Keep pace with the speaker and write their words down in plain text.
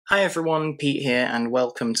Hi everyone, Pete here, and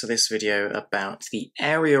welcome to this video about the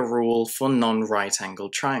area rule for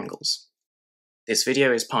non-right-angled triangles. This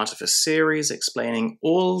video is part of a series explaining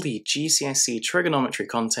all the GCSE trigonometry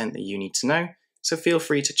content that you need to know, so feel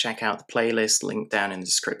free to check out the playlist linked down in the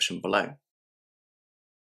description below.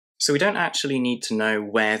 So we don't actually need to know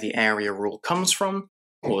where the area rule comes from,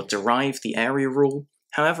 or derive the area rule.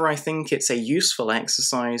 However, I think it's a useful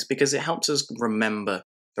exercise because it helps us remember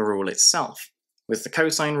the rule itself. With the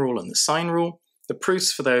cosine rule and the sine rule, the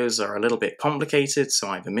proofs for those are a little bit complicated, so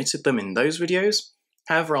I've omitted them in those videos.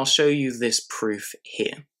 However, I'll show you this proof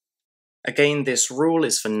here. Again, this rule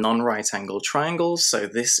is for non-right-angled triangles, so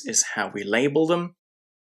this is how we label them.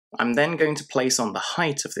 I'm then going to place on the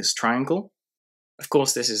height of this triangle. Of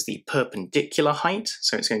course, this is the perpendicular height,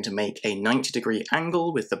 so it's going to make a 90-degree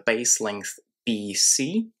angle with the base length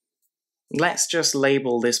BC. Let's just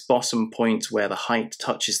label this bottom point where the height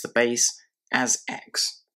touches the base as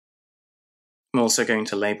x. I'm also going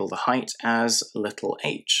to label the height as little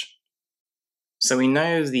h. So we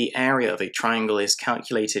know the area of a triangle is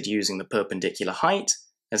calculated using the perpendicular height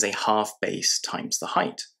as a half base times the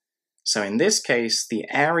height. So in this case, the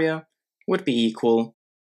area would be equal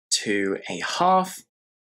to a half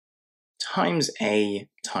times a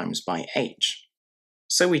times by h.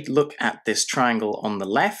 So we look at this triangle on the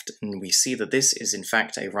left, and we see that this is in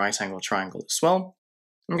fact a right-angled triangle as well.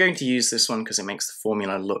 I'm going to use this one because it makes the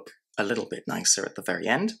formula look a little bit nicer at the very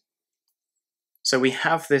end. So we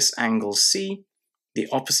have this angle C, the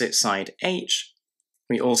opposite side H.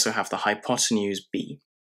 We also have the hypotenuse B.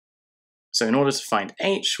 So in order to find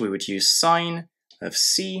H, we would use sine of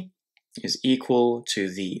C is equal to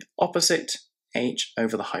the opposite H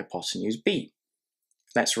over the hypotenuse B.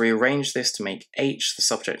 Let's rearrange this to make H the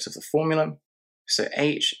subject of the formula. So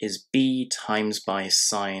H is B times by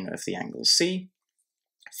sine of the angle C.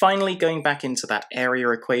 Finally, going back into that area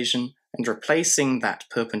equation and replacing that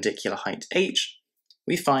perpendicular height h,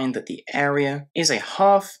 we find that the area is a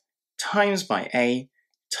half times by a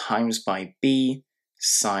times by b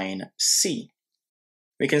sine c.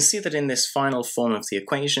 We can see that in this final form of the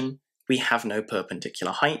equation, we have no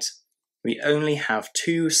perpendicular height. We only have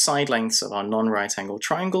two side lengths of our non-right-angled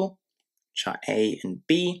triangle, which are a and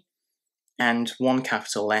b, and one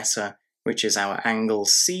capital letter, which is our angle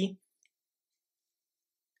c.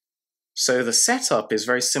 So the setup is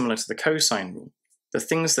very similar to the cosine rule. The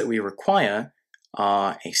things that we require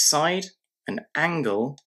are a side, an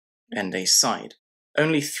angle, and a side.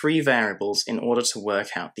 Only three variables in order to work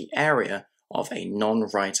out the area of a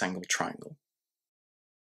non-right-angled triangle.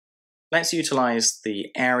 Let's utilize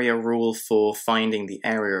the area rule for finding the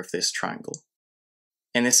area of this triangle.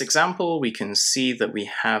 In this example, we can see that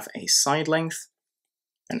we have a side length,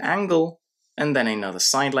 an angle, and then another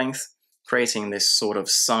side length, creating this sort of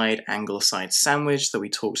side angle side sandwich that we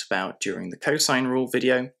talked about during the cosine rule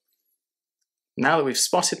video. Now that we've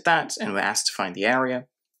spotted that and we're asked to find the area,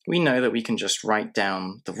 we know that we can just write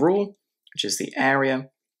down the rule, which is the area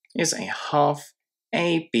is a half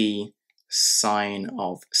AB sine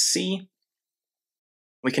of C.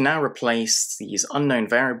 We can now replace these unknown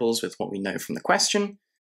variables with what we know from the question.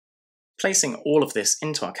 Placing all of this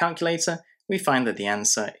into our calculator, we find that the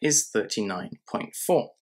answer is 39.4.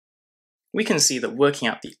 We can see that working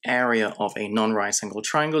out the area of a non-right-angled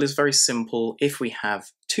triangle is very simple if we have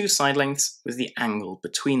two side lengths with the angle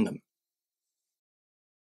between them.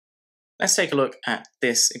 Let's take a look at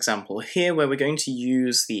this example here where we're going to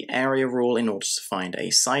use the area rule in order to find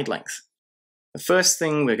a side length. The first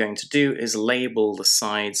thing we're going to do is label the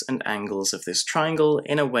sides and angles of this triangle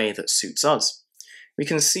in a way that suits us. We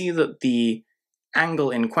can see that the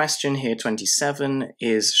angle in question here, 27,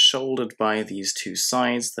 is shouldered by these two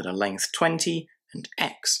sides that are length 20 and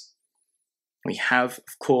x. We have,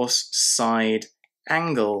 of course, side,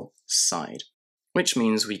 angle, side, which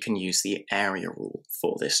means we can use the area rule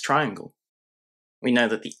for this triangle. We know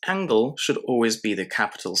that the angle should always be the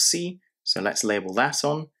capital C, so let's label that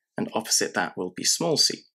on, and opposite that will be small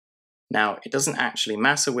c. Now, it doesn't actually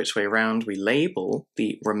matter which way around we label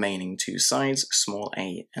the remaining two sides, small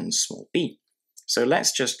a and small b. So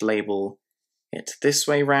let's just label it this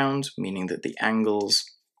way round, meaning that the angles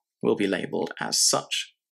will be labeled as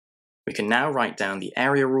such. We can now write down the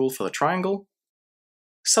area rule for the triangle.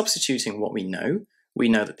 Substituting what we know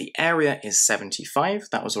that the area is 75,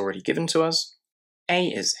 that was already given to us, A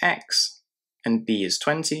is x, and B is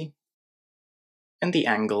 20, and the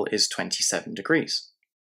angle is 27 degrees.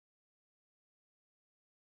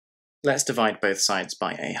 Let's divide both sides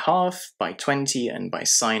by a half, by 20, and by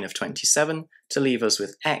sine of 27 to leave us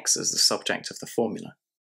with x as the subject of the formula.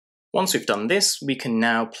 Once we've done this, we can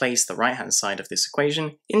now place the right-hand side of this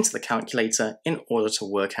equation into the calculator in order to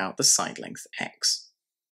work out the side length x,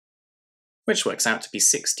 which works out to be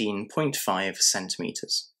 16.5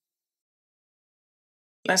 centimeters.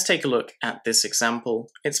 Let's take a look at this example.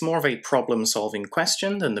 It's more of a problem-solving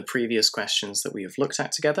question than the previous questions that we have looked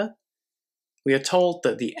at together. We are told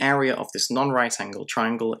that the area of this non-right-angled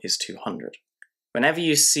triangle is 200. Whenever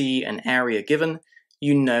you see an area given,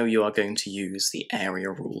 you know you are going to use the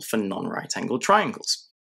area rule for non-right-angled triangles.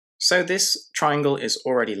 So this triangle is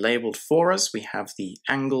already labelled for us. We have the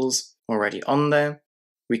angles already on there.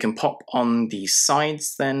 We can pop on the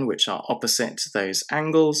sides then, which are opposite to those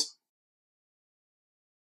angles.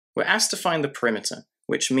 We're asked to find the perimeter,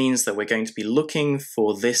 which means that we're going to be looking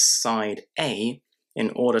for this side A in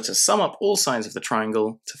order to sum up all sides of the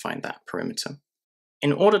triangle to find that perimeter.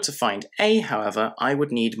 In order to find A, however, I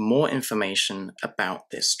would need more information about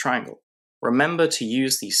this triangle. Remember, to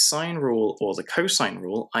use the sine rule or the cosine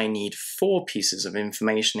rule, I need 4 pieces of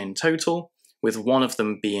information in total, with one of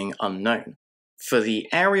them being unknown. For the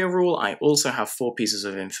area rule, I also have 4 pieces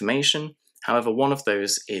of information, however, one of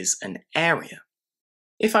those is an area.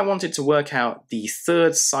 If I wanted to work out the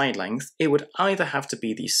third side length, it would either have to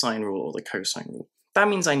be the sine rule or the cosine rule. That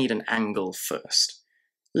means I need an angle first.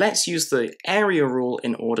 Let's use the area rule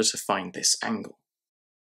in order to find this angle.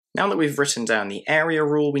 Now that we've written down the area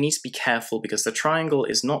rule, we need to be careful because the triangle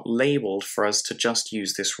is not labelled for us to just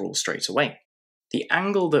use this rule straight away. The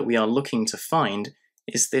angle that we are looking to find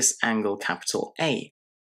is this angle capital A.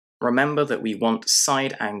 Remember that we want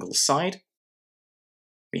side angle side.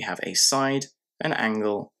 We have a side, an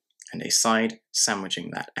angle, and a side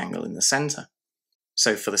sandwiching that angle in the centre.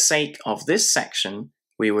 So for the sake of this section,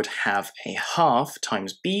 we would have a half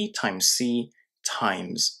times b times c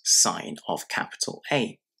times sine of capital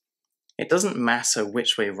A. It doesn't matter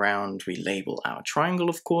which way round we label our triangle,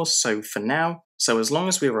 of course, so for now, as long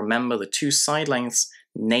as we remember the 2 side lengths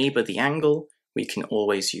neighbour the angle, we can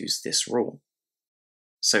always use this rule.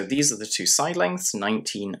 So these are the 2 side lengths,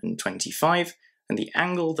 19 and 25, and the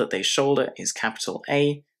angle that they shoulder is capital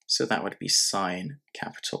A, so that would be sine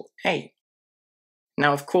capital A.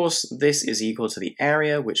 Now, of course, this is equal to the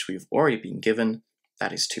area, which we've already been given,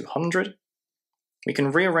 that is 200. We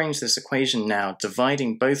can rearrange this equation now,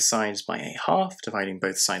 dividing both sides by a half, dividing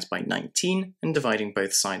both sides by 19, and dividing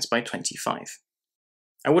both sides by 25.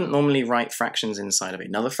 I wouldn't normally write fractions inside of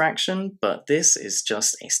another fraction, but this is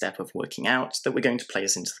just a step of working out that we're going to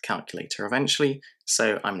place into the calculator eventually,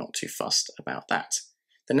 so I'm not too fussed about that.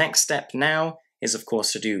 The next step now is, of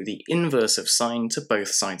course, to do the inverse of sine to both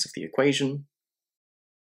sides of the equation.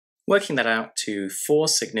 Working that out to 4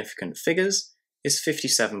 significant figures is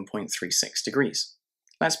 57.36 degrees.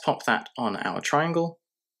 Let's pop that on our triangle.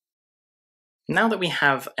 Now that we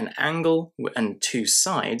have an angle and 2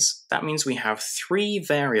 sides, that means we have 3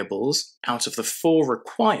 variables out of the 4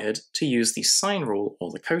 required to use the sine rule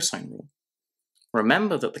or the cosine rule.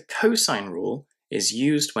 Remember that the cosine rule is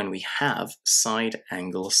used when we have side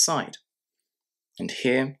angle side. And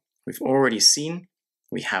here we've already seen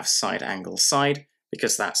we have side angle side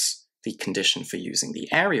because that's the condition for using the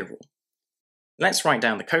area rule. Let's write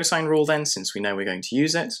down the cosine rule then, since we know we're going to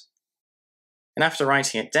use it. And after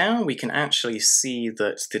writing it down, we can actually see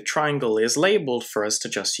that the triangle is labelled for us to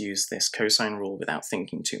just use this cosine rule without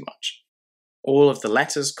thinking too much. All of the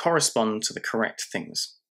letters correspond to the correct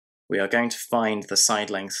things. We are going to find the side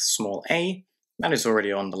length small a, that is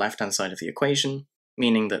already on the left-hand side of the equation,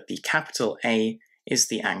 meaning that the capital A is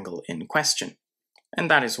the angle in question. And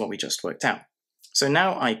that is what we just worked out. So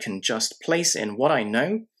now I can just place in what I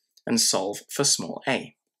know and solve for small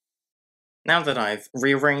a. Now that I've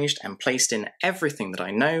rearranged and placed in everything that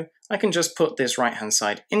I know, I can just put this right-hand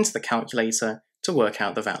side into the calculator to work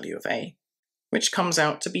out the value of a, which comes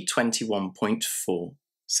out to be 21.4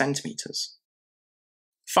 centimeters.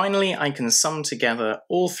 Finally, I can sum together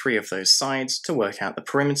all 3 of those sides to work out the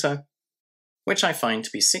perimeter, which I find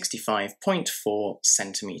to be 65.4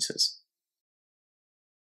 centimeters.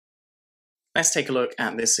 Let's take a look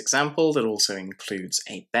at this example that also includes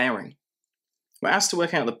a bearing. We're asked to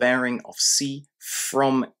work out the bearing of C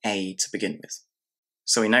from A to begin with.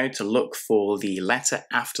 So we know to look for the letter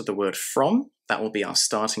after the word from, that will be our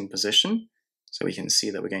starting position. So we can see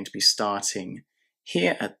that we're going to be starting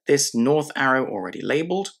here at this north arrow already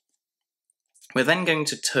labelled. We're then going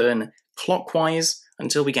to turn clockwise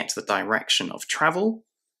until we get to the direction of travel.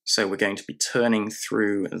 So we're going to be turning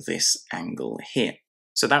through this angle here.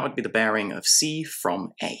 So that would be the bearing of C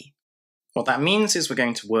from A. What that means is we're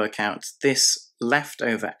going to work out this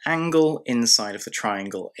leftover angle inside of the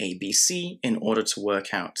triangle ABC in order to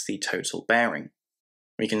work out the total bearing.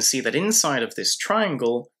 We can see that inside of this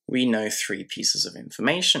triangle, we know 3 pieces of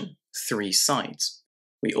information, 3 sides.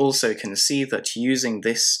 We also can see that using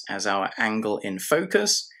this as our angle in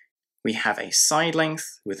focus, we have a side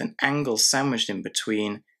length with an angle sandwiched in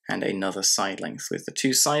between and another side length with the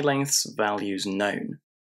 2 side lengths values known.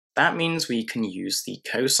 That means we can use the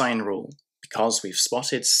cosine rule because we've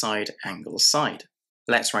spotted side angle side.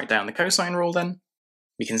 Let's write down the cosine rule then.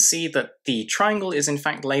 We can see that the triangle is in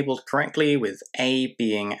fact labelled correctly with A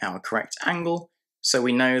being our correct angle, so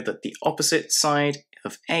we know that the opposite side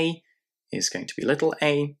of A is going to be little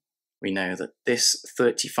a. We know that this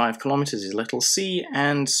 35 kilometers is little c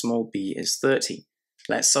and small b is 30.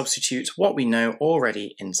 Let's substitute what we know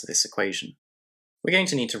already into this equation. We're going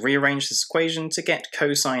to need to rearrange this equation to get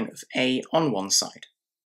cosine of A on one side.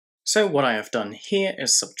 So what I have done here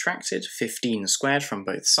is subtracted 15 squared from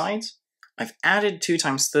both sides. I've added 2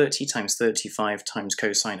 times 30 times 35 times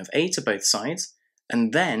cosine of A to both sides,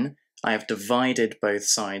 and then I have divided both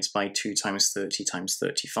sides by 2 times 30 times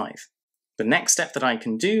 35. The next step that I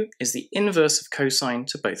can do is the inverse of cosine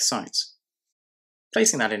to both sides.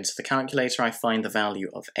 Placing that into the calculator, I find the value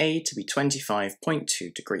of A to be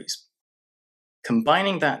 25.2 degrees.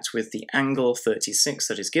 Combining that with the angle 36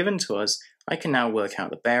 that is given to us, I can now work out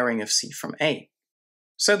the bearing of C from A.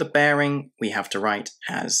 So the bearing we have to write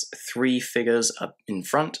as 3 figures up in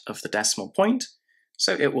front of the decimal point,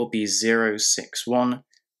 so it will be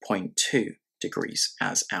 061.2 degrees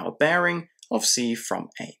as our bearing of C from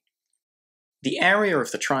A. The area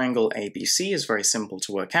of the triangle ABC is very simple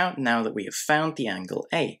to work out now that we have found the angle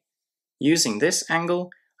A. Using this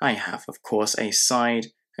angle, I have, of course, a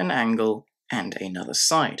side, an angle, and another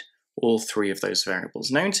side. All 3 of those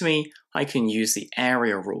variables known to me, I can use the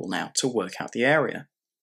area rule now to work out the area.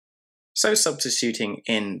 So substituting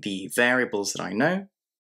in the variables that I know,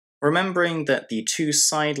 remembering that the 2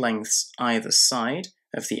 side lengths either side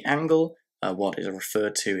of the angle are what is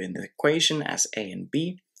referred to in the equation as A and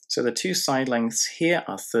B. So the 2 side lengths here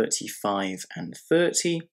are 35 and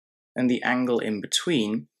 30, and the angle in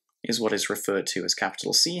between is what is referred to as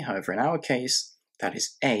capital C. However, in our case, that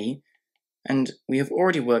is A, and we have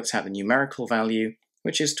already worked out the numerical value,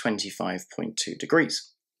 which is 25.2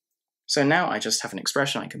 degrees. So now I just have an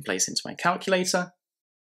expression I can place into my calculator,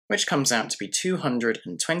 which comes out to be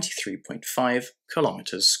 223.5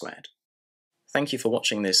 kilometers squared. Thank you for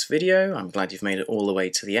watching this video. I'm glad you've made it all the way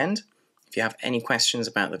to the end. If you have any questions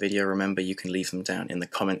about the video, remember you can leave them down in the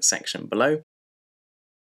comment section below.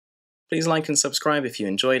 Please like and subscribe if you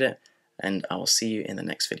enjoyed it, and I will see you in the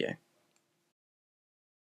next video.